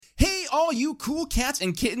all you cool cats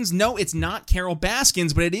and kittens. No, it's not Carol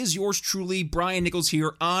Baskins, but it is yours truly, Brian Nichols,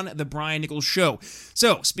 here on The Brian Nichols Show.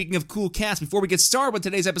 So, speaking of cool cats, before we get started with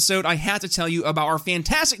today's episode, I had to tell you about our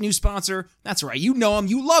fantastic new sponsor. That's right, you know them,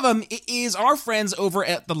 you love them. It is our friends over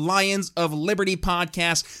at the Lions of Liberty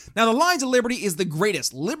podcast. Now, the Lions of Liberty is the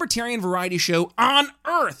greatest libertarian variety show on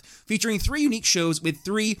earth, featuring 3 unique shows with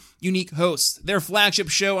 3 unique hosts. Their flagship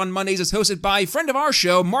show on Mondays is hosted by a friend of our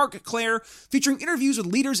show, Mark Claire, featuring interviews with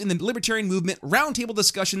leaders in the libertarian movement, roundtable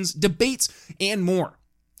discussions, debates, and more.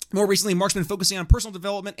 More recently, Mark's been focusing on personal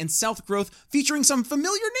development and self-growth, featuring some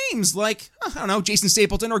familiar names like, Jason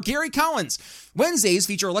Stapleton or Gary Collins. Wednesdays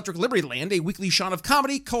feature Electric Liberty Land, a weekly shot of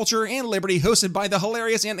comedy, culture, and liberty, hosted by the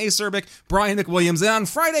hilarious and acerbic Brian McWilliams. And on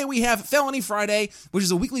Friday, we have Felony Friday, which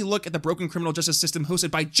is a weekly look at the broken criminal justice system,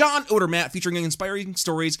 hosted by John Odermatt, featuring inspiring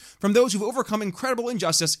stories from those who've overcome incredible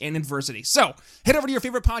injustice and adversity. So, head over to your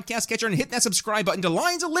favorite podcast catcher and hit that subscribe button to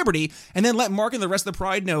Lions of Liberty, and then let Mark and the rest of the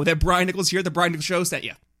Pride know that Brian Nichols here at the Brian Nichols Show sent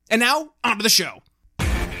you. And now, on to the show.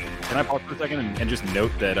 Can I pause for a second and just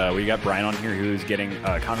note that we got Brian on here who's getting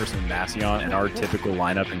Congressman Massey on, and our typical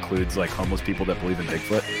lineup includes like homeless people that believe in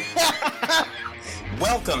Bigfoot.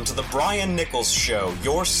 Welcome to the Brian Nichols Show,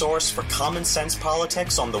 your source for common sense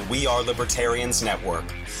politics on the We Are Libertarians Network.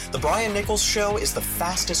 The Brian Nichols Show is the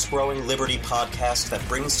fastest growing liberty podcast that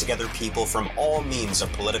brings together people from all means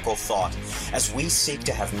of political thought as we seek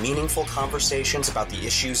to have meaningful conversations about the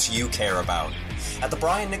issues you care about. At the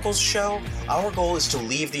Brian Nichols Show, our goal is to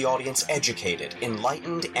leave the audience educated,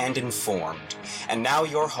 enlightened, and informed. And now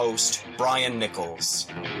your host, Brian Nichols.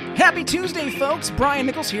 Happy Tuesday, folks. Brian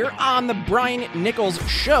Nichols here on the Brian Nichols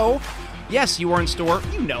Show. Yes, you are in store,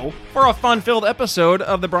 for a fun-filled episode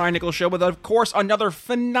of the Brian Nichols Show with, of course, another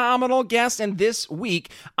phenomenal guest. And this week,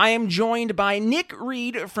 I am joined by Nick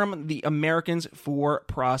Reed from the Americans for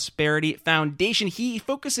Prosperity Foundation. He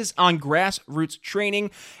focuses on grassroots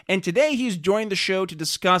training, and today he's joined the show to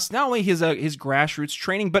discuss not only his grassroots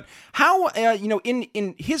training, but how,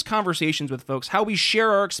 in his conversations with folks, how we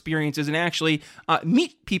share our experiences and actually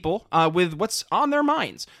meet people with what's on their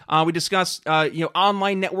minds. We discuss,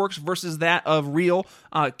 online networks versus that of real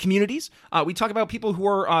communities. We talk about people who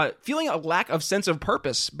are feeling a lack of sense of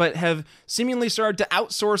purpose, but have seemingly started to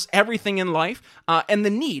outsource everything in life, and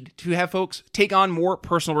the need to have folks take on more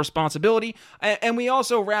personal responsibility. And we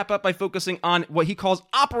also wrap up by focusing on what he calls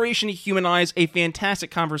Operation Humanize, a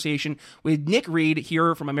fantastic conversation with Nick Reed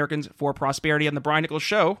here from Americans for Prosperity on the Brian Nichols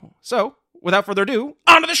Show. So, without further ado,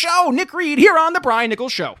 on to the show! Nick Reed here on the Brian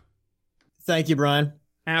Nichols Show. Thank you, Brian.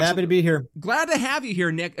 Absolutely. Happy to be here. Glad to have you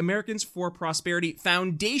here, Nick. Americans for Prosperity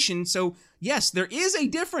Foundation. So, yes, there is a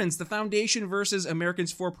difference, the foundation versus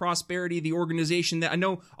Americans for Prosperity, the organization that I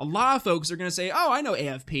know a lot of folks are going to say, oh, I know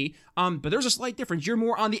AFP, but there's a slight difference. You're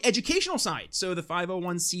more on the educational side, so the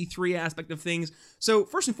 501c3 aspect of things. So,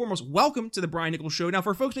 first and foremost, welcome to the Brian Nichols Show. Now,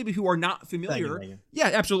 for folks maybe who are not familiar, Thank you.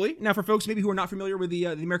 Yeah, absolutely. Now, for folks maybe who are not familiar with the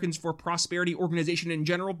Americans for Prosperity organization in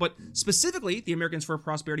general, but specifically the Americans for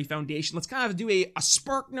Prosperity Foundation, let's kind of do a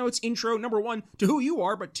Spark Notes intro, number 1, to who you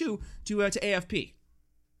are, but 2, to AFP.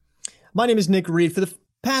 My name is Nick Reed. For the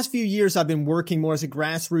past few years, I've been working more as a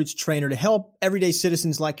grassroots trainer to help everyday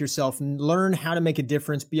citizens like yourself learn how to make a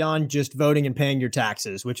difference beyond just voting and paying your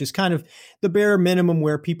taxes, which is kind of the bare minimum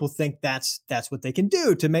where people think that's what they can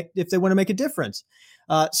do to make if they want to make a difference.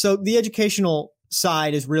 So the educational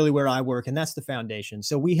side is really where I work, and that's the foundation.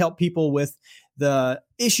 So we help people with the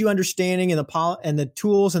issue understanding and the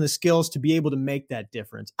tools and the skills to be able to make that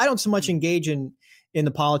difference. I don't so much engage in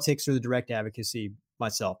the politics or the direct advocacy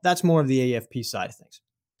myself. That's more of the AFP side of things.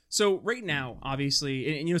 So right now,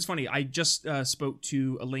 obviously, and it's funny, I just spoke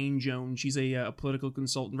to Elaine Jones. She's a political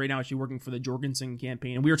consultant right now, actually working for the Jorgensen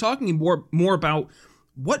campaign. And we were talking more about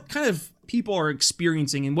what kind of people are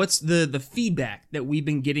experiencing and what's the feedback that we've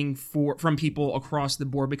been getting from people across the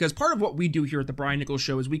board. Because part of what we do here at the Brian Nichols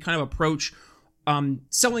Show is we kind of approach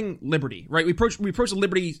selling liberty, right? We approach a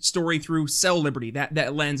liberty story through sell liberty,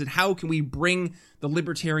 that lens, and how can we bring the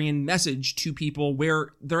libertarian message to people where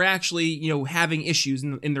they're actually, having issues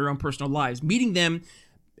in their own personal lives, meeting them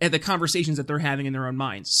at the conversations that they're having in their own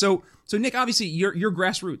minds. So Nick, obviously you're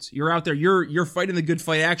grassroots. You're out there. You're fighting the good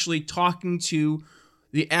fight, actually talking to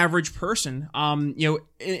the average person,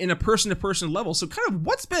 in a person-to-person level. So kind of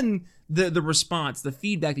what's been the response, the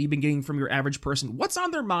feedback that you've been getting from your average person? What's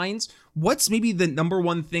on their minds? What's maybe the number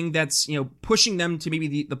one thing that's, pushing them to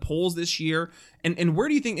maybe the polls this year? And where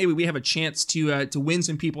do you think maybe we have a chance to win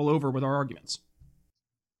some people over with our arguments?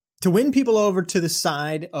 To win people over to the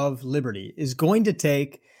side of liberty is going to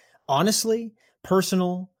take, honestly,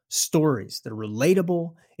 personal, stories that are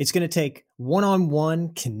relatable. It's going to take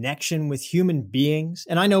one-on-one connection with human beings.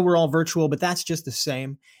 And I know we're all virtual, but that's just the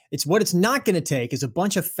same. It's what it's not going to take is a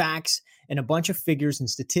bunch of facts and a bunch of figures and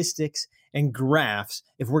statistics and graphs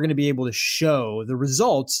if we're going to be able to show the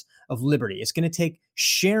results of liberty. It's going to take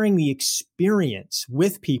sharing the experience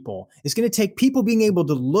with people. It's going to take people being able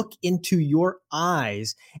to look into your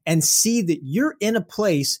eyes and see that you're in a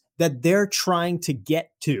place that they're trying to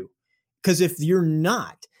get to. Because if you're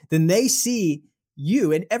not, then they see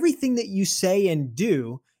you and everything that you say and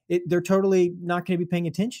do, they're totally not going to be paying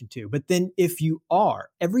attention to. But then if you are,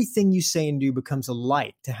 everything you say and do becomes a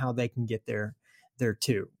light to how they can get there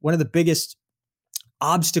too. One of the biggest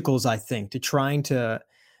obstacles, I think, to trying to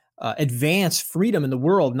advance freedom in the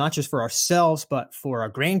world, not just for ourselves, but for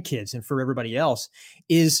our grandkids and for everybody else,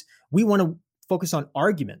 is we want to focus on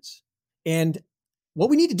arguments. And what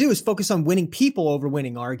we need to do is focus on winning people over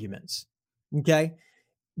winning arguments. Okay.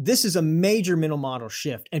 This is a major mental model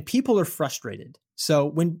shift, and people are frustrated. So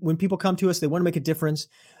when people come to us, they want to make a difference.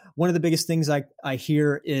 One of the biggest things I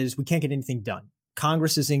hear is we can't get anything done.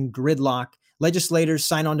 Congress is in gridlock. Legislators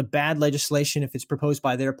sign on to bad legislation if it's proposed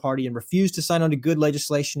by their party and refuse to sign on to good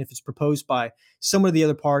legislation if it's proposed by someone of the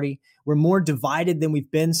other party. We're more divided than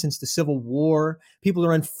we've been since the Civil War. People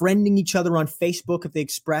are unfriending each other on Facebook if they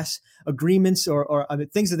express agreements or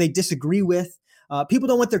things that they disagree with. People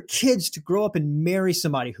don't want their kids to grow up and marry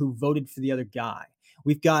somebody who voted for the other guy.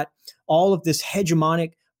 We've got all of this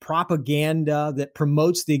hegemonic propaganda that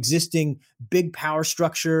promotes the existing big power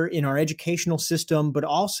structure in our educational system, but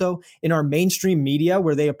also in our mainstream media,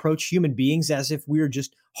 where they approach human beings as if we are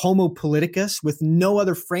just homo politicus with no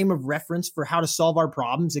other frame of reference for how to solve our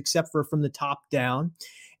problems except for from the top down.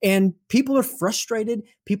 And people are frustrated,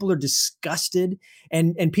 people are disgusted,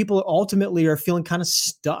 and people ultimately are feeling kind of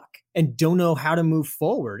stuck and don't know how to move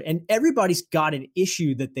forward. And everybody's got an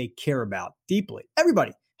issue that they care about deeply.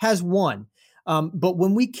 Everybody has one. But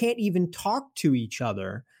when we can't even talk to each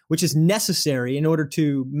other, which is necessary in order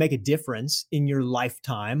to make a difference in your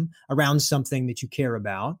lifetime around something that you care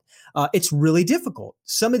about, it's really difficult.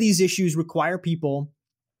 Some of these issues require people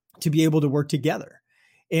to be able to work together.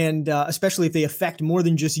 And especially if they affect more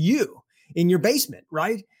than just you in your basement,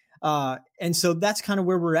 right? And so that's kind of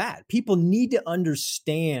where we're at. People need to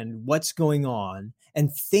understand what's going on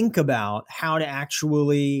and think about how to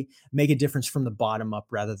actually make a difference from the bottom up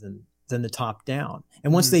rather than the top down.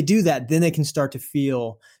 And once they do that, then they can start to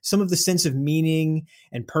feel some of the sense of meaning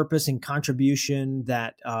and purpose and contribution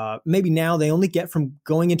that maybe now they only get from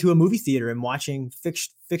going into a movie theater and watching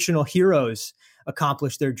fictional heroes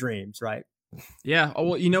accomplish their dreams, right? Yeah. Oh,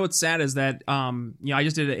 well, you know what's sad is that I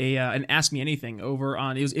just did an Ask Me Anything over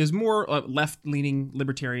on it was more left leaning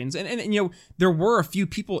libertarians, and there were a few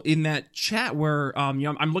people in that chat where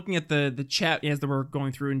I'm looking at the chat as they were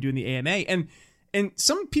going through and doing the AMA, and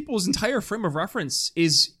some people's entire frame of reference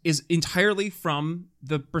is entirely from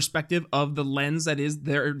the perspective of the lens that is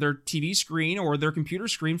their TV screen or their computer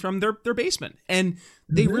screen from their basement, and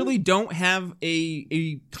they really don't have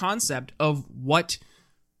a concept of what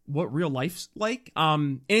real life's like.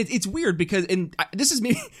 And it's weird because, and this is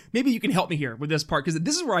maybe you can help me here with this part, because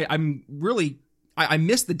this is where I'm really I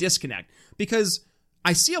miss the disconnect, because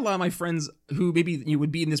I see a lot of my friends who maybe you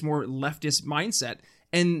would be in this more leftist mindset,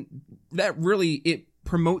 and that really, it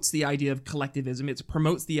promotes the idea of collectivism. It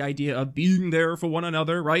promotes the idea of being there for one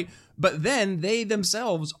another, right? But then they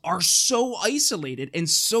themselves are so isolated and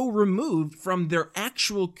so removed from their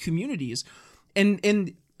actual communities, and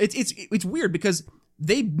it's weird because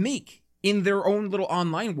they make in their own little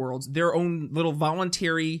online worlds their own little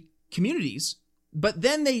voluntary communities, but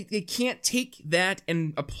then they can't take that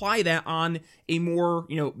and apply that on a more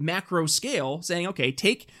macro scale, saying, okay,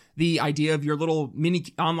 take the idea of your little mini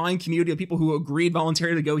online community of people who agreed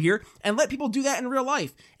voluntarily to go here and let people do that in real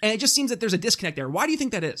life. And it just seems that there's a disconnect there. Why do you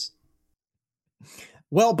think that is?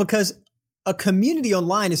 Well, because a community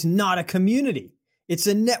online is not a community. It's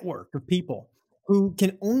a network of people who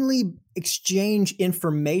can only exchange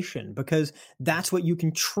information because that's what you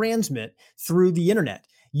can transmit through the internet.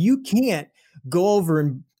 You can't go over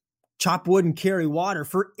and chop wood and carry water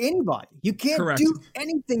for anybody. You can't do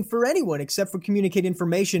anything for anyone except for communicate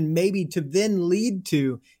information, maybe to then lead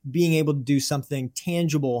to being able to do something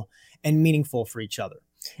tangible and meaningful for each other.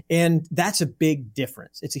 And that's a big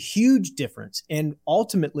difference. It's a huge difference. And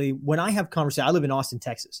ultimately, when I have conversations, I live in Austin,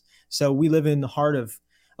 Texas. So we live in the heart of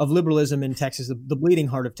liberalism in Texas, the bleeding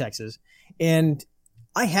heart of Texas. And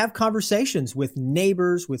I have conversations with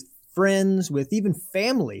neighbors, with friends, with even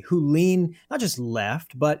family who lean not just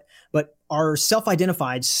left, but are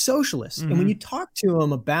self-identified socialists. Mm-hmm. And when you talk to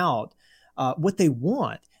them about what they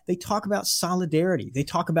want, they talk about solidarity. They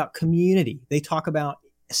talk about community. They talk about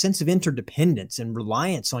a sense of interdependence and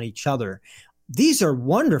reliance on each other. These are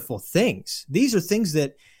wonderful things. These are things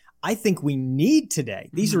that I think we need today.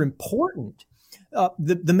 These are important.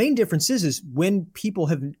 The main difference is when people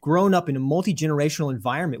have grown up in a multi-generational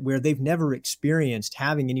environment where they've never experienced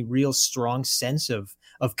having any real strong sense of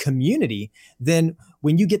community, then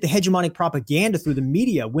when you get the hegemonic propaganda through the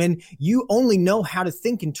media, when you only know how to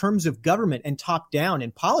think in terms of government and top down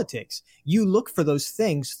in politics, you look for those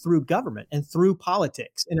things through government and through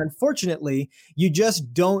politics. And unfortunately, you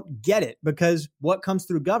just don't get it because what comes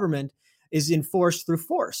through government is enforced through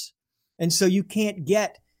force. And so you can't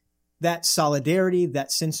get that solidarity,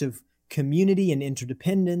 that sense of community and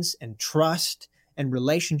interdependence and trust and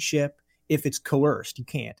relationship if it's coerced. You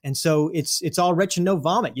can't. And so it's all wretch and no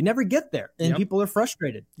vomit. You never get there. And people are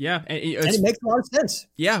frustrated. Yeah. And it makes a lot of sense.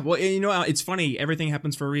 Yeah. Well, it's funny. Everything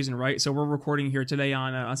happens for a reason, right? So we're recording here today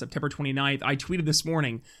on September 29th. I tweeted this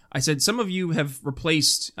morning. I said, some of you have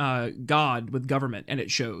replaced God with government, and it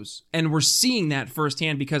shows. And we're seeing that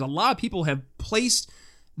firsthand because a lot of people have placed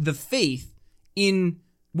the faith in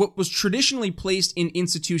what was traditionally placed in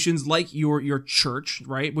institutions like your church,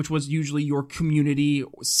 right? Which was usually your community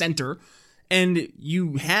center. And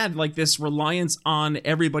you had like this reliance on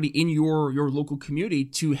everybody in your local community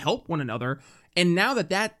to help one another. And now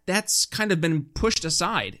that's kind of been pushed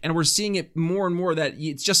aside, and we're seeing it more and more that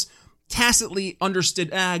it's just tacitly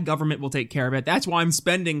understood, government will take care of it. That's why I'm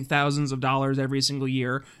spending thousands of dollars every single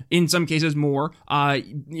year, in some cases more,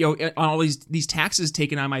 on all these taxes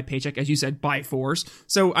taken on my paycheck, as you said, by force.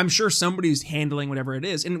 So I'm sure somebody's handling whatever it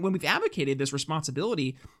is. And when we've advocated this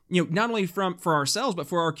responsibility, not only for ourselves, but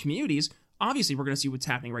for our communities, obviously we're going to see what's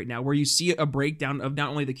happening right now, where you see a breakdown of not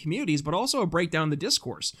only the communities, but also a breakdown in the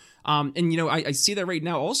discourse. I see that right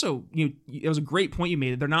now also. It was a great point you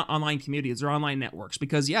made. They're not online communities, they're online networks.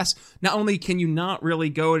 Because yes, not only can you not really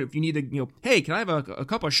go, if you need to, hey, can I have a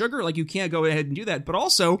cup of sugar? Like, you can't go ahead and do that. But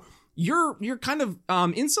also, you're kind of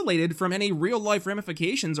insulated from any real life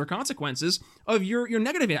ramifications or consequences of your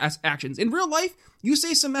negative actions. In real life, you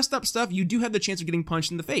say some messed up stuff, you do have the chance of getting punched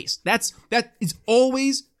in the face. That is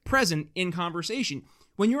always present in conversation.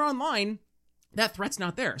 When you're online, that threat's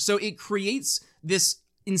not there. So it creates this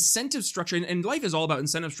incentive structure, and life is all about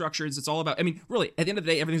incentive structures. It's all about, really, at the end of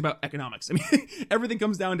the day, everything's about economics. Everything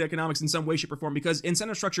comes down to economics in some way, shape, or form, because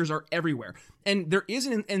incentive structures are everywhere. And there is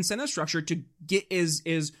an incentive structure to get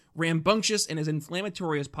as rambunctious and as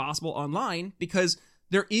inflammatory as possible online, because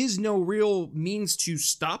there is no real means to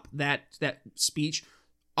stop that speech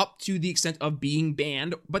up to the extent of being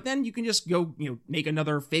banned. But then you can just go, make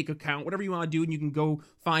another fake account, whatever you want to do, and you can go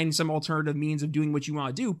find some alternative means of doing what you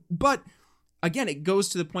want to do. But again, it goes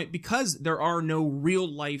to the point, because there are no real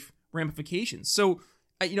life ramifications. So,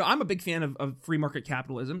 I'm a big fan of free market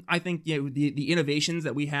capitalism. I think, the innovations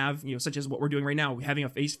that we have, such as what we're doing right now, having a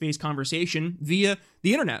face-to-face conversation via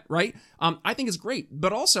the internet, right? I think it's great.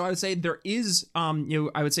 But also, I would say there is,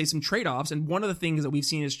 I would say some trade-offs. And one of the things that we've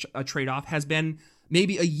seen as a trade-off has been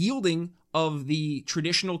maybe a yielding of the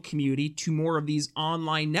traditional community to more of these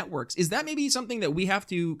online networks. Is that maybe something that we have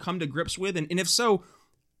to come to grips with? And if so,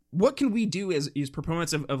 what can we do as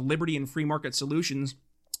proponents of liberty and free market solutions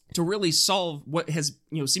to really solve what has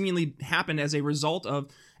seemingly happened as a result of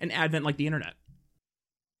an advent like the internet?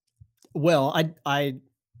 Well,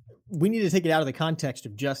 we need to take it out of the context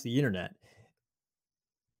of just the internet.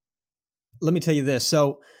 Let me tell you this.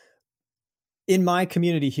 So in my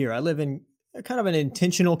community here, I live in kind of an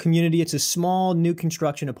intentional community. It's a small new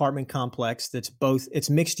construction apartment complex it's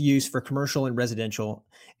mixed use for commercial and residential.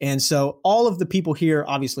 And so all of the people here,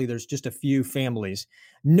 obviously there's just a few families,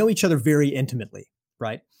 know each other very intimately,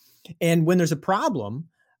 right? And when there's a problem,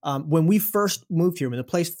 when we first moved here, when the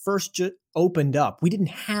place first opened up, we didn't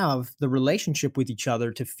have the relationship with each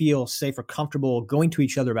other to feel safe or comfortable going to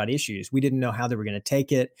each other about issues. We didn't know how they were going to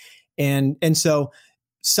take it. And so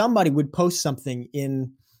somebody would post something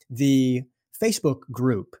in the Facebook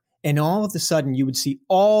group, and all of a sudden you would see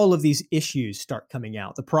all of these issues start coming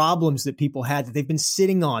out, the problems that people had that they've been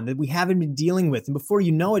sitting on, that we haven't been dealing with. And before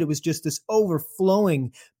you know it, it was just this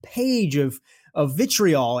overflowing page of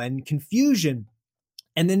vitriol and confusion.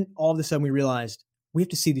 And then all of a sudden we realized we have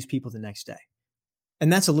to see these people the next day.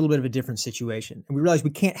 And that's a little bit of a different situation. And we realized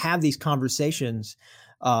we can't have these conversations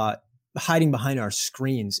hiding behind our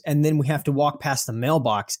screens. And then we have to walk past the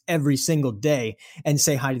mailbox every single day and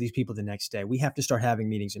say hi to these people the next day. We have to start having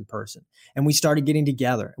meetings in person. And we started getting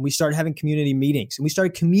together, and we started having community meetings, and we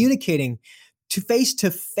started communicating to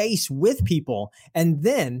face with people. And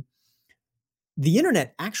then the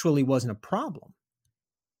internet actually wasn't a problem.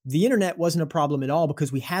 the internet wasn't a problem at all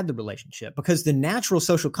because we had the relationship, because the natural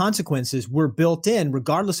social consequences were built in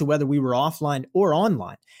regardless of whether we were offline or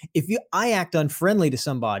online. If I act unfriendly to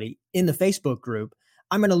somebody in the Facebook group,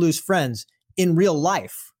 I'm going to lose friends in real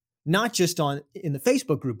life, not just in the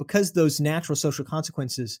Facebook group, because those natural social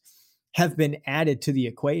consequences have been added to the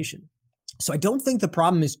equation. So I don't think the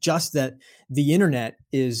problem is just that the internet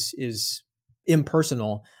is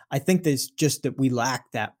impersonal. I think that it's just that we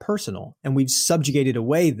lack that personal, and we've subjugated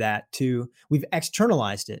away we've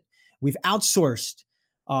externalized it. We've outsourced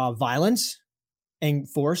violence and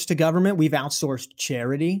force to government. We've outsourced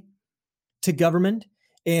charity to government.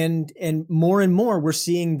 And more we're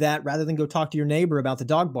seeing that rather than go talk to your neighbor about the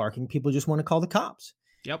dog barking, people just want to call the cops.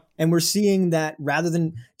 Yep. And we're seeing that rather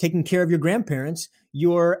than taking care of your grandparents,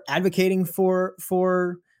 you're advocating for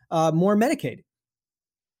more Medicaid.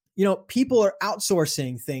 People are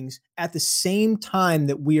outsourcing things at the same time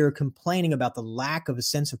that we are complaining about the lack of a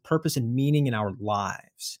sense of purpose and meaning in our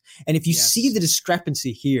lives. And if you see the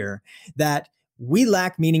discrepancy here, that we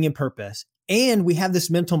lack meaning and purpose, and we have this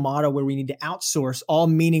mental model where we need to outsource all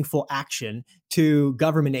meaningful action to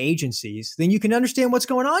government agencies, then you can understand what's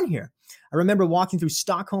going on here. I remember walking through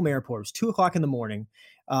Stockholm Airport. It was 2:00 in the morning.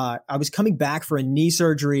 I was coming back for a knee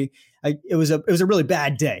surgery. It was a really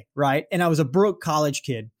bad day, right? And I was a broke college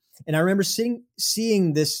kid. And I remember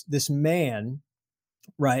seeing this man,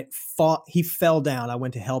 right? He fell down. I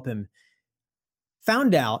went to help him.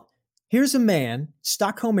 Found out, here's a man,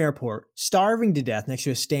 Stockholm Airport, starving to death next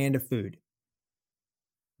to a stand of food,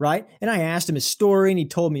 right? And I asked him his story, and he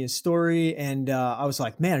told me his story. And I was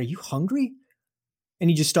like, man, are you hungry?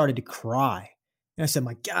 And he just started to cry. And I said,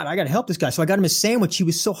 my God, I got to help this guy. So I got him a sandwich. He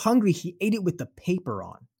was so hungry, he ate it with the paper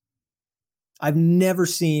on. I've never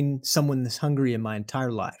seen someone this hungry in my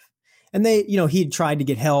entire life. And he'd tried to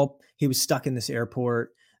get help. He was stuck in this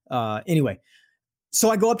airport. Anyway, so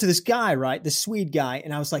I go up to this guy, right? This Swede guy.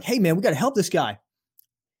 And I was like, hey man, we got to help this guy.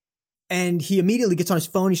 And he immediately gets on his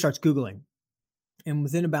phone. He starts Googling. And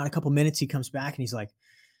within about a couple minutes, he comes back and he's like,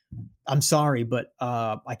 I'm sorry, but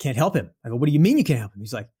I can't help him. I go, what do you mean you can't help him?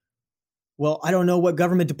 He's like, well, I don't know what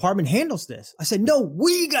government department handles this. I said, no,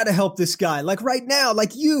 we got to help this guy, like right now,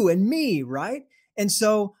 like you and me, right? And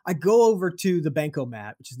so I go over to the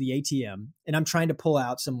bankomat, which is the ATM, and I'm trying to pull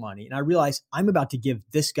out some money. And I realize I'm about to give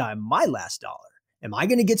this guy my last dollar. Am I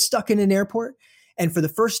going to get stuck in an airport? And for the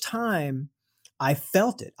first time, I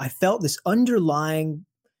felt it. I felt this underlying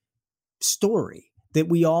story that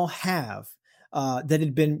we all have that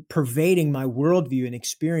had been pervading my worldview and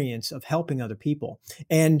experience of helping other people.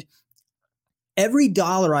 And every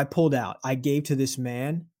dollar I pulled out, I gave to this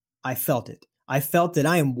man. I felt it. I felt that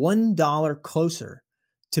I am $1 closer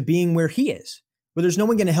to being where he is, where there's no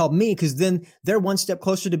one going to help me because then they're one step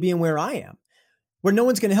closer to being where I am, where no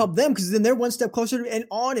one's going to help them because then they're one step closer to, and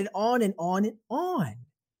on and on and on and on.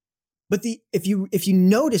 But if you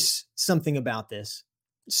notice something about this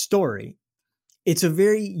story, it's a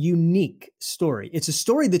very unique story. It's a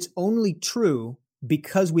story that's only true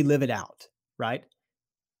because we live it out, right?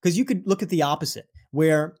 Because you could look at the opposite,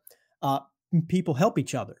 where people help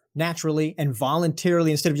each other naturally and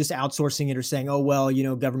voluntarily instead of just outsourcing it or saying, oh, well,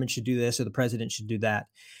 government should do this or the president should do that.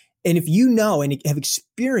 And if you know and have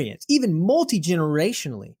experienced, even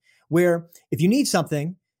multi-generationally, where if you need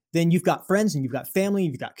something, then you've got friends and you've got family,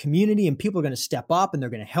 you've got community, and people are going to step up and they're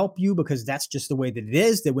going to help you because that's just the way that it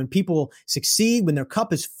is, that when people succeed, when their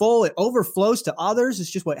cup is full, it overflows to others.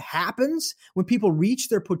 It's just what happens when people reach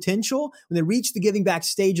their potential, when they reach the giving back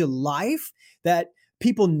stage of life, that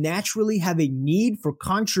people naturally have a need for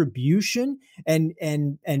contribution and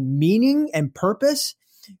meaning and purpose.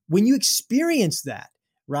 When you experience that,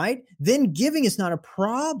 right, then giving is not a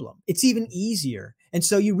problem. It's even easier. And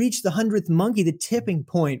so you reach the 100th monkey, the tipping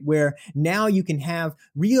point where now you can have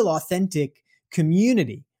real authentic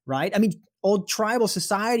community, right? I mean, old tribal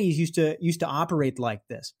societies used to operate like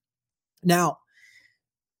this. Now,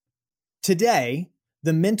 today,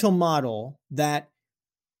 the mental model that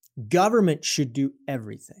government should do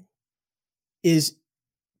everything is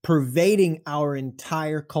pervading our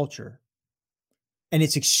entire culture. And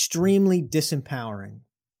it's extremely disempowering.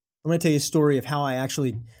 I'm going to tell you a story of how I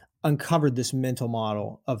actually uncovered this mental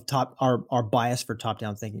model of our bias for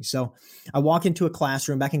top-down thinking. So I walk into a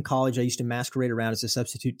classroom. Back in college, I used to masquerade around as a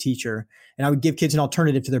substitute teacher, and I would give kids an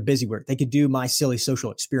alternative to their busy work. They could do my silly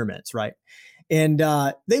social experiments, right? And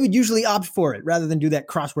they would usually opt for it rather than do that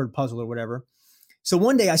crossword puzzle or whatever. So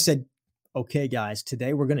one day I said, okay, guys,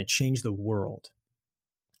 today we're going to change the world.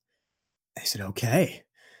 I said, okay.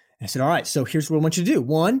 And I said, all right, so here's what I want you to do.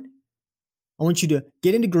 One, I want you to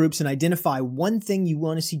get into groups and identify one thing you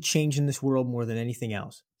want to see change in this world more than anything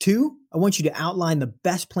else. 2, I want you to outline the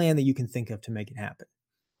best plan that you can think of to make it happen.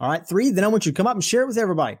 All right. 3, then I want you to come up and share it with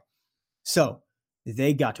everybody. So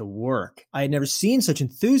they got to work. I had never seen such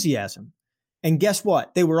enthusiasm. And guess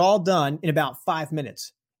what? They were all done in about 5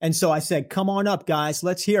 minutes. And so I said, come on up, guys.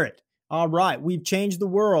 Let's hear it. All right. We've changed the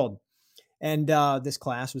world. And this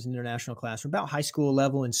class was an international class from about high school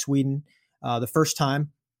level in Sweden the first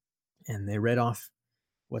time. And they read off,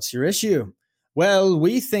 what's your issue? Well,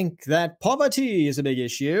 we think that poverty is a big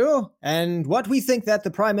issue. And what we think that the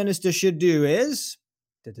prime minister should do is...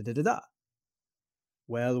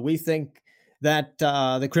 Well, we think that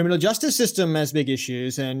the criminal justice system has big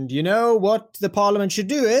issues. And you know what the parliament should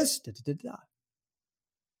do is...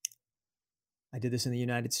 I did this in the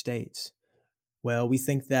United States. Well, we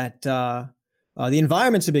think that the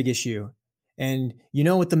environment's a big issue. And you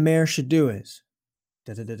know what the mayor should do is...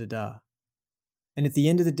 And at the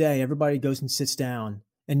end of the day, everybody goes and sits down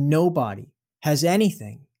and nobody has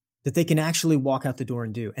anything that they can actually walk out the door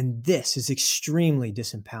and do. And this is extremely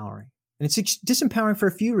disempowering. And it's disempowering for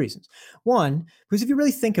a few reasons. One, because if you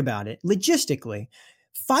really think about it, logistically,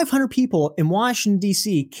 500 people in Washington,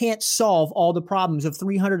 D.C. can't solve all the problems of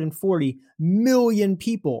 340 million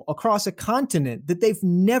people across a continent that they've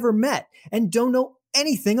never met and don't know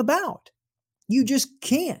anything about. You just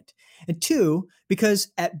can't. And 2,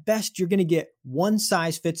 because at best, you're going to get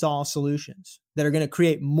one-size-fits-all solutions that are going to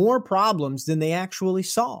create more problems than they actually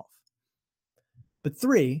solve. But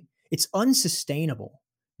 3, it's unsustainable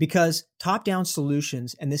because top-down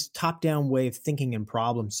solutions and this top-down way of thinking and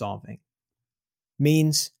problem solving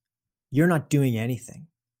means you're not doing anything.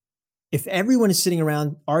 If everyone is sitting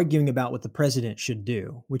around arguing about what the president should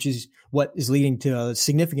do, which is what is leading to a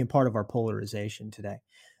significant part of our polarization today,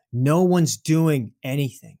 no one's doing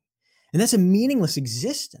anything. And that's a meaningless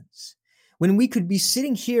existence when we could be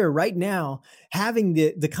sitting here right now having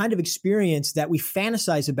the kind of experience that we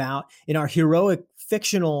fantasize about in our heroic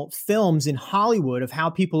fictional films in Hollywood of how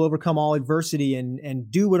people overcome all adversity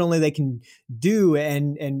and do what only they can do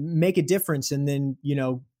and make a difference and then, you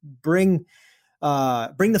know, bring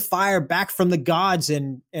the fire back from the gods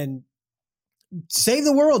and save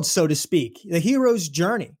the world, so to speak. The hero's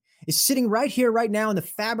journey is sitting right here, right now in the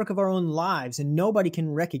fabric of our own lives, and nobody can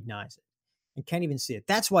recognize it and can't even see it.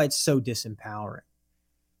 That's why it's so disempowering.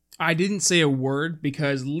 I didn't say a word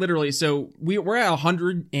because literally, so we're at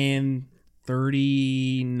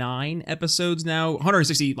 139 episodes now,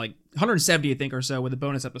 160, like 170, I think, or so with the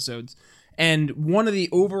bonus episodes. And one of the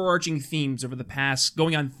overarching themes over the past,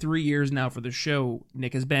 going on 3 years now for the show,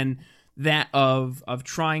 Nick, has been that of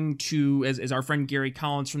trying to, as our friend Gary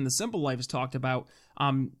Collins from The Simple Life has talked about,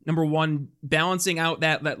 number one, balancing out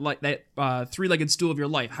that three-legged stool of your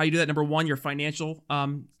life. How you do that? Number one, your financial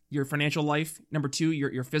life. Number 2,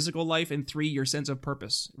 your physical life, and 3, your sense of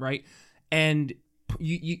purpose. Right. And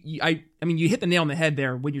I mean, you hit the nail on the head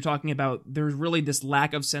there when you're talking about there's really this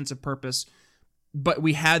lack of sense of purpose, but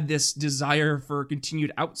we had this desire for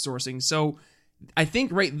continued outsourcing. So I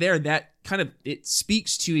think right there, that kind of, it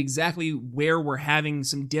speaks to exactly where we're having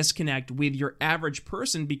some disconnect with your average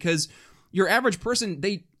person, because your average person,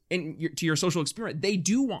 to your social experiment, they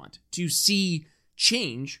do want to see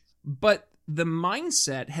change, but the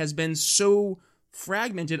mindset has been so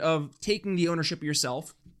fragmented of taking the ownership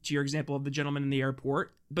yourself, to your example of the gentleman in the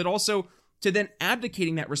airport, but also to then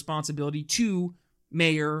abdicating that responsibility to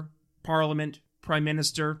mayor, parliament, prime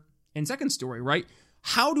minister, and second story, right?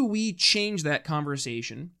 How do we change that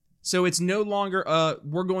conversation so it's no longer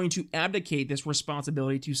we're going to abdicate this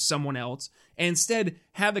responsibility to someone else, and instead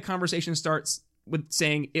have the conversation starts with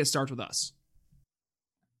saying it starts with us?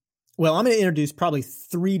 Well, I'm going to introduce probably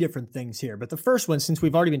 3 different things here. But the first one, since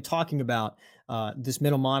we've already been talking about this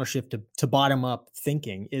middle model shift to bottom up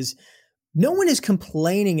thinking, is no one is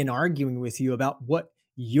complaining and arguing with you about what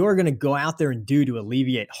you're going to go out there and do to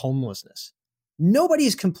alleviate homelessness. Nobody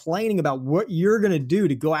is complaining about what you're going to do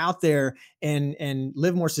to go out there and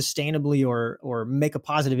live more sustainably or make a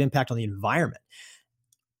positive impact on the environment.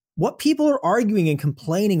 What people are arguing and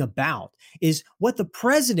complaining about is what the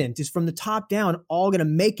president is from the top down all going to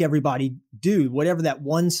make everybody do, whatever that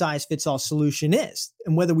one-size-fits-all solution is,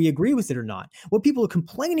 and whether we agree with it or not. What people are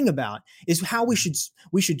complaining about is how we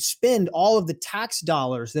should spend all of the tax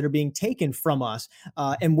dollars that are being taken from us,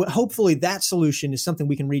 and hopefully that solution is something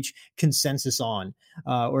we can reach consensus on,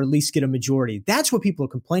 or at least get a majority. That's what people are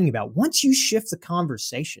complaining about. Once you shift the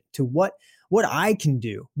conversation to what I can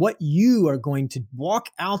do, what you are going to walk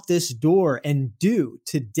out this door and do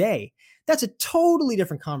today, that's a totally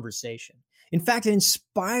different conversation. In fact, it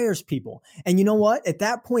inspires people. And you know what? At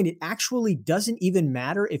that point, it actually doesn't even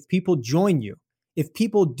matter if people join you, if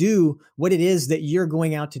people do what it is that you're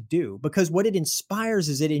going out to do, because what it inspires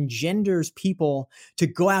is it engenders people to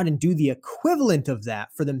go out and do the equivalent of that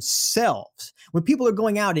for themselves. When people are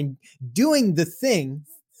going out and doing the thing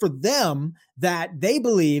for them that they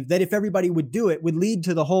believe that if everybody would do it would lead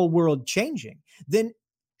to the whole world changing, then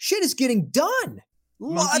shit is getting done.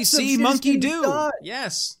 Monkey see, monkey do. Done.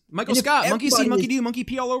 Yes. Michael Scott, monkey see, monkey do, monkey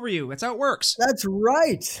pee all over you. That's how it works. That's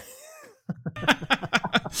right.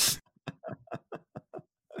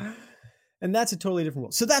 And that's a totally different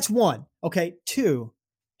world. So that's one. Okay. Two,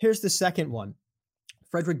 here's the second one.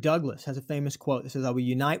 Frederick Douglass has a famous quote that says, I will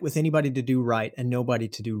unite with anybody to do right and nobody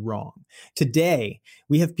to do wrong. Today,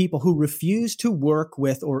 we have people who refuse to work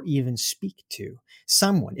with or even speak to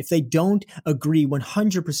someone if they don't agree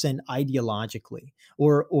 100% ideologically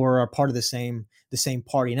or are part of the same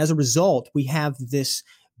party. And as a result, we have this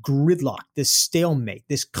gridlock, this stalemate,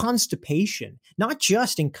 this constipation, not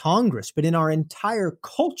just in Congress, but in our entire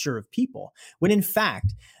culture of people. When in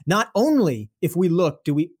fact, not only if we look,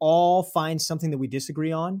 do we all find something that we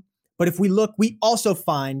disagree on, but if we look, we also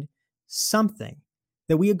find something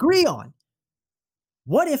that we agree on.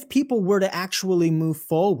 What if people were to actually move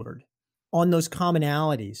forward on those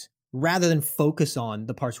commonalities rather than focus on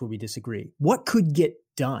the parts where we disagree? What could get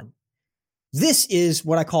done? This is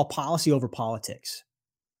what I call policy over politics.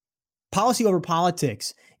 Policy over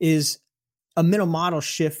politics is a mental model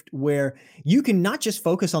shift where you can not just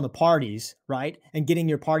focus on the parties, right, and getting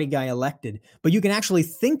your party guy elected, but you can actually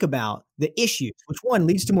think about the issues, which one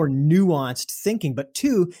leads to more nuanced thinking, but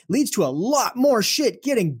two leads to a lot more shit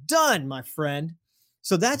getting done, my friend.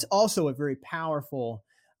 So that's also a very powerful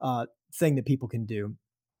thing that people can do.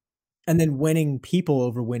 And then winning people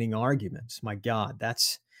over winning arguments. My God, let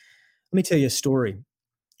me tell you a story.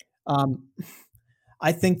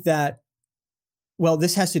 I think that, well,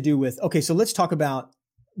 this has to do with, okay, so let's talk about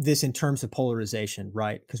this in terms of polarization,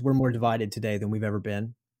 right? Because we're more divided today than we've ever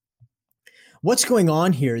been. What's going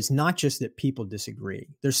on here is not just that people disagree.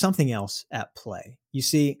 There's something else at play. You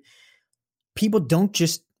see, people don't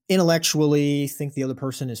just intellectually think the other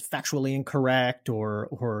person is factually incorrect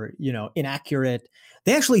or inaccurate.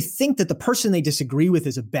 They actually think that the person they disagree with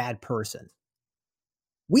is a bad person.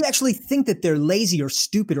 We actually think that they're lazy or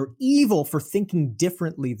stupid or evil for thinking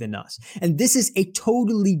differently than us. And this is a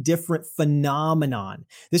totally different phenomenon.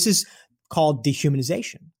 This is called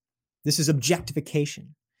dehumanization. This is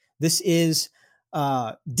objectification. This is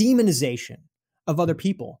demonization of other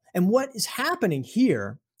people. And what is happening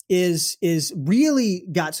here is really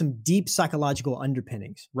got some deep psychological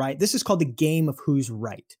underpinnings, right? This is called the game of who's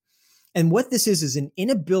right. And what this is an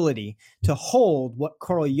inability to hold what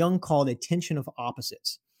Carl Jung called a tension of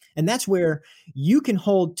opposites. And that's where you can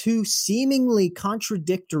hold two seemingly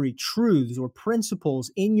contradictory truths or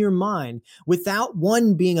principles in your mind without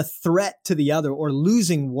one being a threat to the other or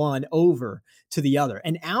losing one over to the other.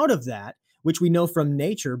 And out of that, which we know from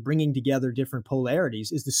nature, bringing together different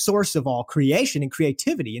polarities is the source of all creation and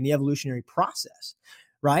creativity in the evolutionary process,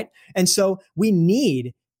 right? And so we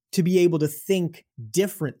need to be able to think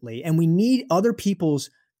differently, and we need other people's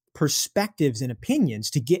perspectives and opinions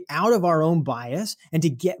to get out of our own bias and to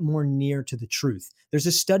get more near to the truth. There's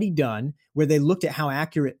a study done where they looked at how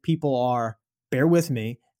accurate people are, bear with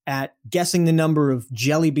me, at guessing the number of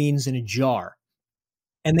jelly beans in a jar.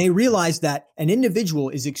 And they realized that an individual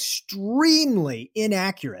is extremely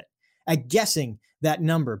inaccurate at guessing that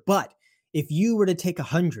number. But if you were to take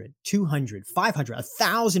 100, 200, 500,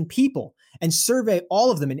 1,000 people and survey all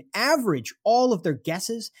of them and average all of their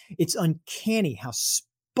guesses, it's uncanny how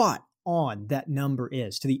spot on that number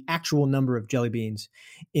is to the actual number of jelly beans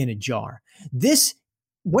in a jar.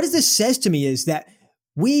 What this says to me is that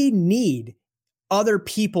we need other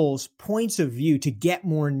people's points of view to get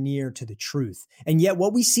more near to the truth. And yet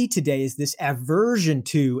what we see today is this aversion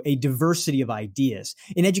to a diversity of ideas.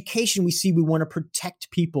 In education, we see we want to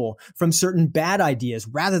protect people from certain bad ideas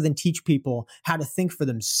rather than teach people how to think for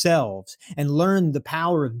themselves and learn the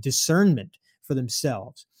power of discernment for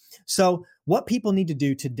themselves. So what people need to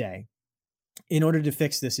do today in order to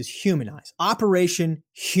fix this is humanize. Operation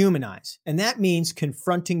Humanize. And that means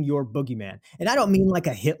confronting your boogeyman. And I don't mean like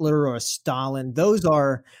a Hitler or a Stalin. Those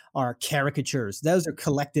are caricatures. Those are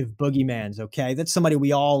collective boogeymans, okay? That's somebody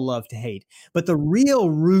we all love to hate. But the real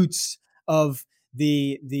roots of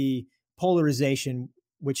the polarization,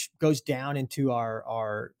 which goes down into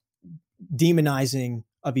our demonizing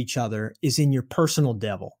of each other, is in your personal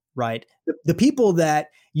devil, right? The people that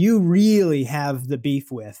you really have the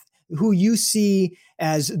beef with, who you see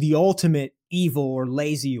as the ultimate evil or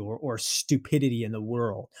lazy or stupidity in the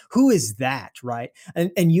world. Who is that, right?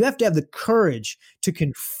 And you have to have the courage to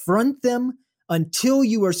confront them until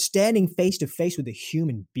you are standing face to face with a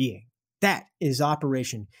human being. That is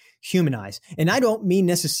Operation Humanize. And I don't mean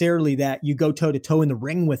necessarily that you go toe to toe in the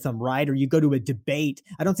ring with them, right? Or you go to a debate.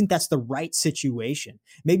 I don't think that's the right situation.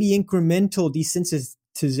 Maybe incremental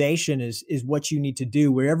desensitization is what you need to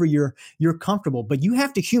do wherever you're comfortable. But you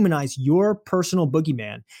have to humanize your personal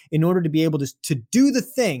boogeyman in order to be able to do the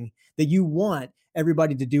thing that you want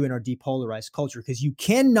everybody to do in our depolarized culture. Because you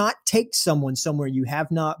cannot take someone somewhere you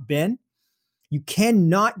have not been. You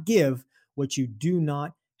cannot give what you do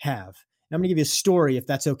not have. And I'm going to give you a story, if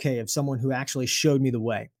that's okay, of someone who actually showed me the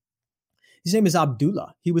way. His name is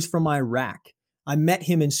Abdullah. He was from Iraq. I met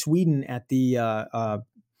him in Sweden at the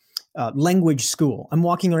language school. I'm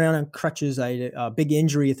walking around on crutches. I had a big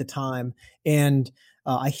injury at the time. And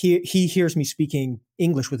he hears me speaking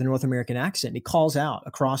English with a North American accent. He calls out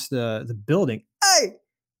across the building, "Hey,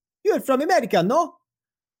 you're from America, no?"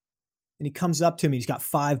 And he comes up to me. He's got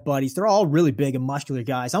 5 buddies. They're all really big and muscular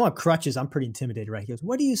guys. I'm on crutches. I'm pretty intimidated, right? He goes,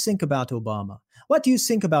 "What do you think about Obama? What do you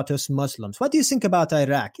think about us Muslims? What do you think about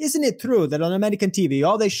Iraq? Isn't it true that on American TV,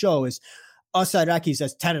 all they show is us Iraqis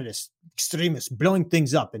as terrorists, extremists, blowing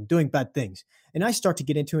things up and doing bad things?" And I start to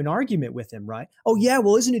get into an argument with him, right? "Oh, yeah,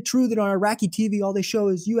 well, isn't it true that on Iraqi TV, all they show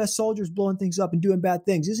is U.S. soldiers blowing things up and doing bad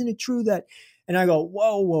things? Isn't it true that?" And I go,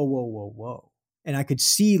 whoa, whoa, whoa, whoa, whoa. And I could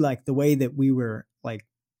see like the way that we were like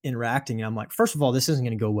interacting. And I'm like, first of all, this isn't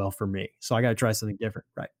going to go well for me. So I got to try something different,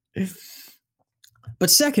 right? But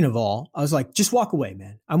second of all, I was like, just walk away,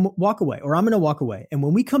 man. Walk away, or I'm going to walk away. And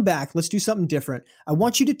when we come back, let's do something different. I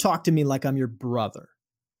want you to talk to me like I'm your brother.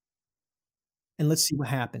 And let's see what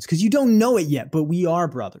happens. Because you don't know it yet, but we are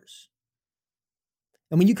brothers.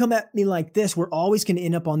 And when you come at me like this, we're always going to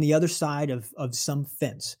end up on the other side of some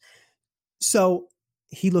fence. So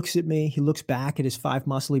he looks at me. He looks back at his 5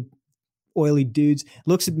 muscly, oily dudes,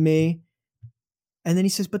 looks at me. And then he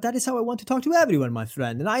says, "But that is how I want to talk to everyone, my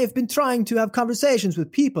friend. And I have been trying to have conversations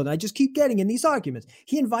with people, and I just keep getting in these arguments."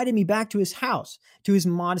 He invited me back to his house, to his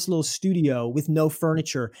modest little studio with no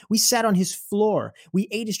furniture. We sat on his floor. We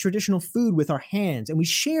ate his traditional food with our hands, and we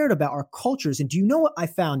shared about our cultures. And do you know what I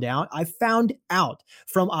found out? I found out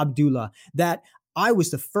from Abdullah that I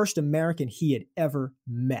was the first American he had ever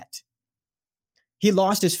met. He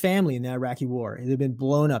lost his family in the Iraqi war. It had been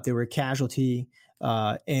blown up. They were a casualty.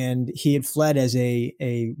 And he had fled as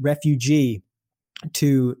a refugee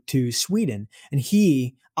to Sweden.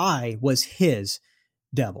 And I was his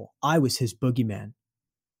devil. I was his boogeyman.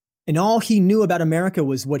 And all he knew about America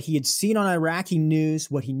was what he had seen on Iraqi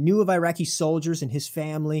news, what he knew of Iraqi soldiers and his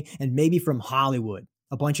family, and maybe from Hollywood,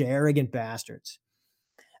 a bunch of arrogant bastards.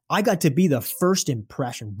 I got to be the first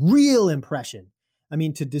impression, real impression. I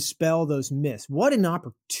mean, to dispel those myths. What an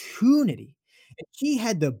opportunity. And he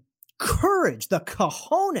had the courage, the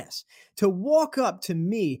cojones, to walk up to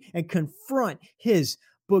me and confront his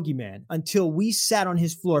boogeyman until we sat on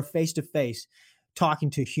his floor face to face talking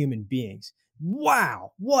to human beings.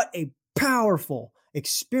 Wow, what a powerful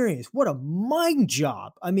experience. What a mind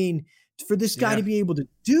job. I mean, for this guy to be able to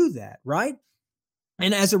do that, right?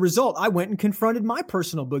 And as a result, I went and confronted my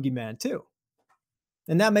personal boogeyman too.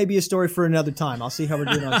 And that may be a story for another time. I'll see how we're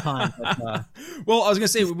doing on time. But, well, I was going to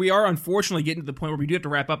say, we are unfortunately getting to the point where we do have to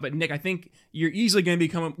wrap up. But Nick, I think you're easily going to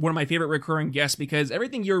become one of my favorite recurring guests because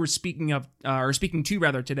everything you're speaking of, or speaking to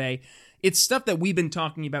rather today, it's stuff that we've been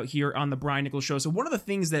talking about here on the Brian Nichols Show. So one of the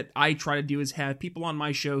things that I try to do is have people on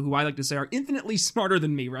my show who I like to say are infinitely smarter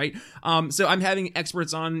than me, right? So I'm having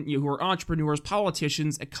experts on who are entrepreneurs,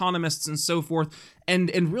 politicians, economists, and so forth.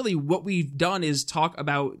 And really what we've done is talk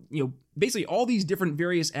about, basically all these different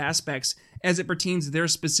various aspects as it pertains to their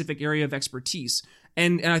specific area of expertise.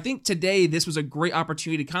 And I think today this was a great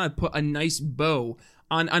opportunity to kind of put a nice bow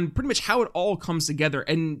on pretty much how it all comes together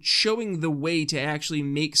and showing the way to actually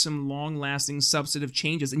make some long-lasting substantive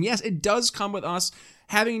changes. And yes, it does come with us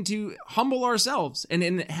having to humble ourselves and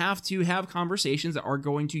have to have conversations that are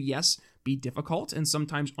going to, yes, be difficult and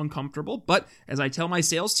sometimes uncomfortable. But as I tell my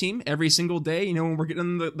sales team every single day, when we're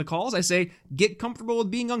getting the calls, I say, get comfortable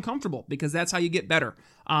with being uncomfortable because that's how you get better.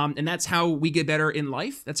 And that's how we get better in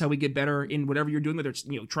life. That's how we get better in whatever you're doing, whether it's,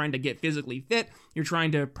 trying to get physically fit, you're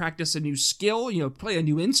trying to practice a new skill, play a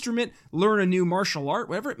new instrument, learn a new martial art,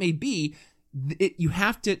 whatever it may be. You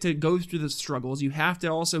have to go through the struggles. You have to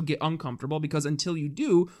also get uncomfortable because until you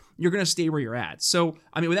do, you're going to stay where you're at. So,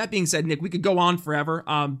 I mean, with that being said, Nick, we could go on forever,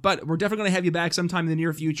 but we're definitely going to have you back sometime in the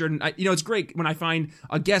near future. And, it's great when I find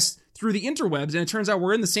a guest through the interwebs, and it turns out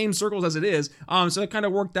we're in the same circles as it is. So it kind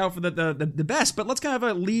of worked out for the best. But let's kind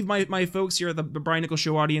of leave my folks here at the Brian Nichols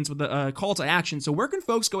Show audience with a call to action. So where can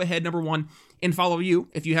folks go ahead, number one, and follow you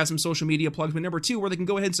if you have some social media plugs, but number two, where they can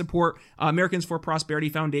go ahead and support Americans for Prosperity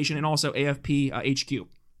Foundation and also AFP HQ?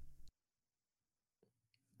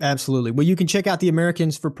 Absolutely. Well, you can check out the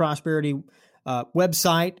Americans for Prosperity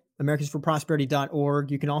website,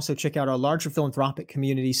 americansforprosperity.org. You can also check out our larger philanthropic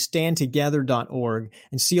community, standtogether.org,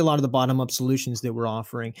 and see a lot of the bottom-up solutions that we're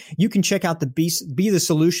offering. You can check out the Be the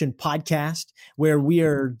Solution podcast, where we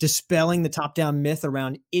are dispelling the top-down myth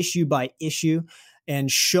around issue by issue and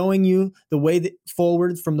showing you the way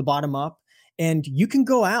forward from the bottom up. And you can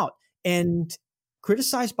go out and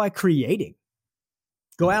criticize by creating.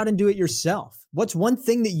 Go out and do it yourself. What's one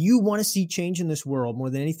thing that you want to see change in this world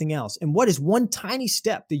more than anything else? And what is one tiny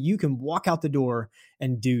step that you can walk out the door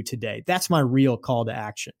and do today? That's my real call to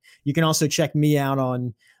action. You can also check me out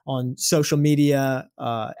on social media,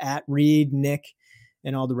 at Reed, Nick,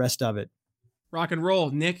 and all the rest of it. Rock and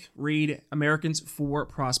roll. Nick Reed, Americans for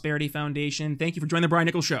Prosperity Foundation. Thank you for joining the Brian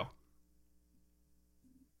Nichols Show.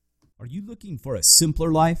 Are you looking for a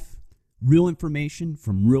simpler life? Real information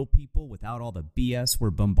from real people without all the BS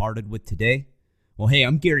we're bombarded with today? Well, hey,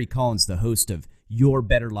 I'm Gary Collins, the host of Your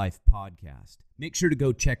Better Life podcast. Make sure to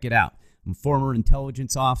go check it out. I'm a former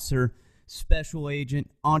intelligence officer, special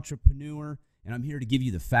agent, entrepreneur, and I'm here to give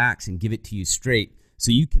you the facts and give it to you straight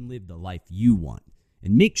so you can live the life you want.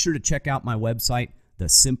 And make sure to check out my website,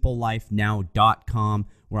 thesimplelifenow.com,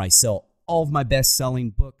 where I sell all of my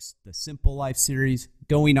best-selling books, the Simple Life series,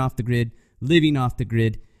 Going Off the Grid, Living Off the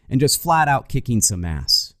Grid, and just flat out kicking some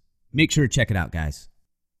ass. Make sure to check it out, guys.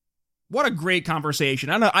 What a great conversation.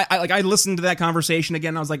 I know. I listened to that conversation again.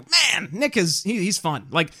 And I was like, man, Nick he's fun.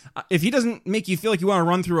 Like, if he doesn't make you feel like you want to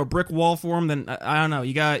run through a brick wall for him, then I don't know.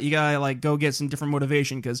 You got like go get some different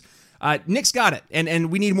motivation, because Nick's got it,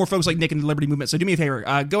 and we need more folks like Nick in the Liberty Movement. So do me a favor,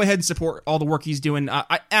 go ahead and support all the work he's doing.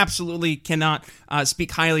 I absolutely cannot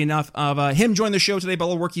speak highly enough of him joining the show today, but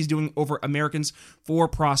all the work he's doing over Americans for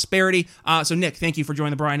Prosperity. So Nick, thank you for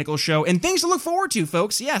joining the Brian Nichols Show, and things to look forward to,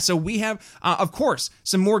 folks. Yeah, so we have, of course,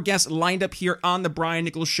 some more guests lined up here on the Brian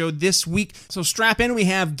Nichols Show this week. So strap in. We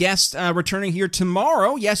have guests returning here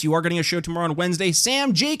tomorrow. Yes, you are getting a show tomorrow on Wednesday.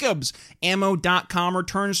 Sam Jacobs, ammo.com,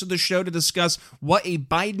 returns to the show to discuss what a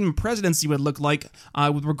Biden presidency would look like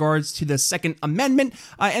with regards to the Second Amendment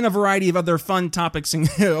and a variety of other fun topics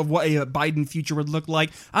of what a Biden future would look like.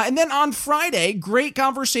 And then on Friday, great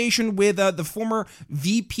conversation with the former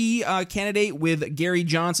VP candidate with Gary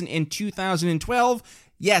Johnson in 2012.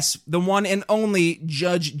 Yes, the one and only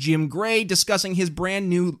Judge Jim Gray, discussing his brand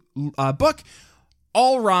new book,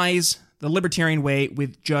 All Rise, The Libertarian Way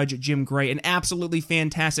with Judge Jim Gray. An absolutely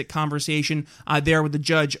fantastic conversation there with the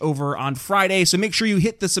judge over on Friday. So make sure you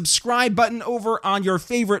hit the subscribe button over on your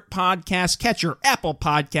favorite podcast catcher, Apple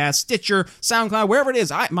Podcasts, Stitcher, SoundCloud, wherever it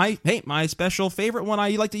is. My special favorite one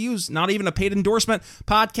I like to use, not even a paid endorsement,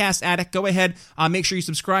 Podcast Addict. Go ahead, make sure you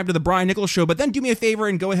subscribe to the Brian Nichols Show, but then do me a favor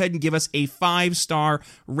and go ahead and give us a 5-star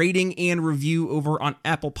rating and review over on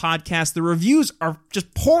Apple Podcasts. The reviews are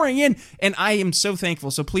just pouring in, and I am so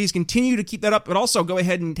thankful. So please continue to keep that up, but also go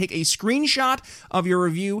ahead and take a screenshot of your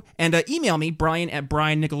review and email me,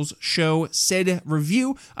 Brian@BrianNicholsShow, said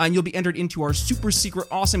review, and you'll be entered into our super secret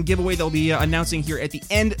awesome giveaway that we'll be announcing here at the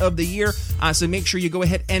end of the year. So make sure you go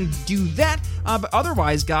ahead and do that. But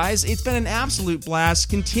otherwise, guys, it's been an absolute blast.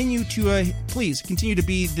 Please continue to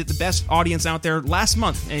be the best audience out there. Last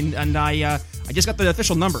month, and I just got the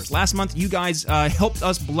official numbers. Last month, you guys helped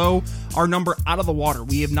us blow our number out of the water.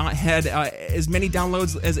 We have not had as many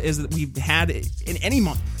downloads as we've had in any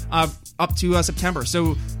month up to September.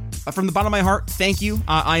 So from the bottom of my heart, thank you.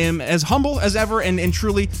 I am as humble as ever, and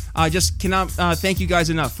truly just cannot thank you guys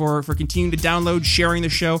enough for continuing to download, sharing the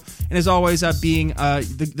show, and as always, being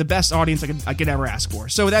the best audience I could ever ask for.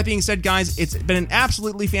 So with that being said, guys, it's been an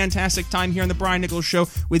absolutely fantastic time here on the Brian Nichols Show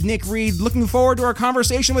with Nick Reed. Looking forward to our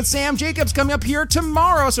conversation with Sam Jacobs coming up here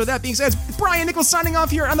tomorrow. So with that being said, it's Brian Nichols signing off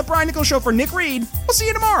here on the Brian Nichols Show for Nick Reed. We'll see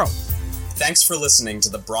you tomorrow. Thanks for listening to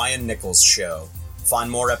The Brian Nichols Show. Find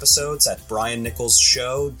more episodes at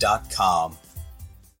briannicholsshow.com.